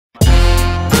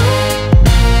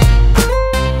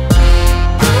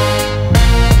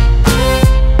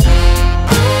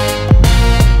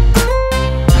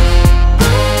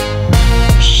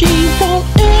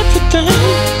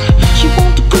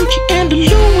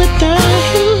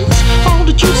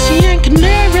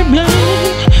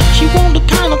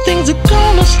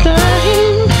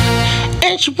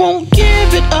that you won't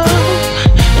give it up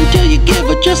until you give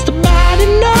her just about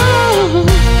enough.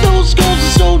 Those girls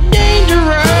are so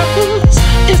dangerous.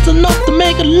 It's enough to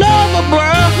make a lover,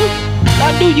 bruh.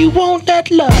 Now do you want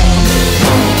that love?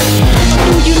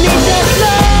 Or do you need that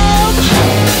love?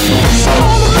 It's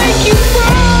gonna make you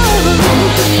run.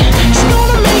 It's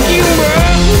gonna make you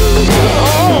run.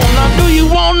 Oh, now do you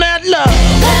want that love?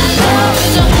 That love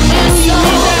is up in your soul. Do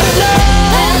you need that love?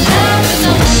 That love is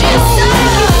up in your soul.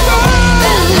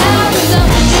 That love is up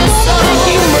in your soul.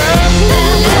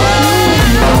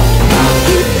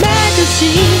 Heat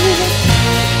magazine,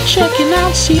 checking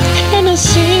out Seat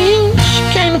Hennessy. She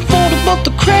can't afford it, but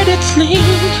the credits lean.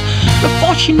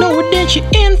 Before she know it, then she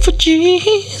in for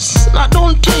G's. Now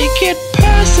don't take it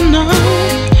personal.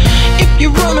 If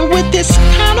you're running with this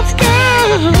kind of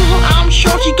girl, I'm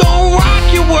sure she gon'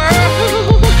 rock your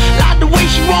world like the way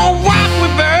she won't rock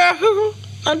with her.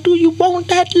 Now do you want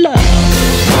that love?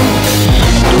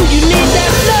 Do you need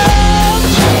that love?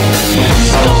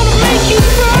 It's gonna make you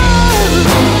burn.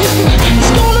 It's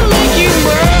gonna make you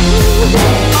burn.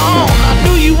 Oh, now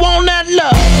do you want that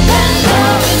love? That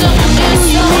love is up in your soul. Do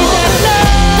you need that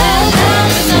love? That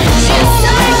love is up in your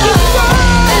soul.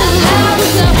 That love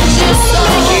is up in your soul.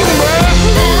 Make you burn.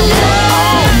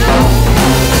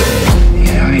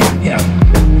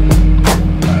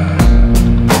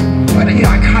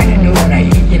 I kind of knew what I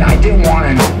didn't want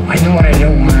to know. I knew what I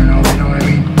didn't want to know, you know what I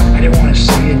mean? I didn't want to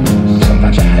see it.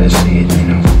 Sometimes I had to see it, you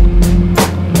know.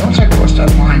 Once I crossed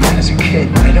that line as a kid,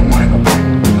 I didn't want to go back.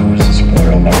 I was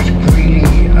spoiled, I was greedy,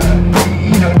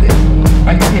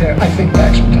 I think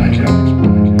back sometimes, you know.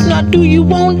 Now do you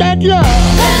want that love?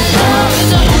 That love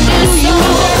is up in your Do you soul.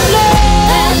 want that love?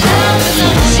 That love is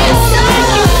up in your soul.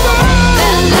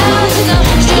 That love is up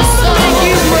in your soul. Make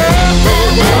you burn.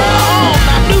 Oh,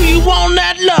 now do you want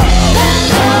that love? That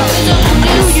love is up in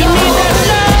your Do you soul. need that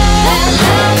love? That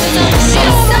love is up in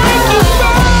your soul. Make you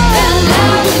burn. That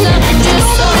love is up in your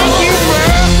soul. Make you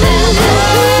burn. That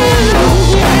love,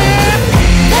 Yeah.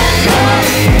 that love,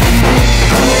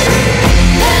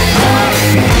 that love,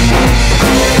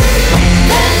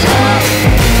 that love,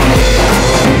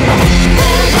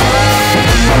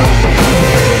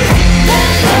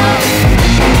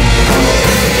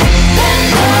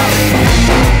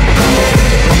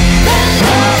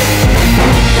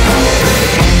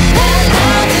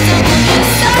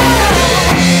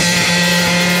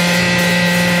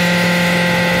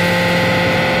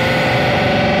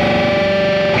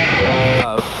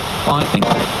 I think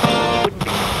would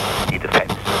be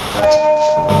defense.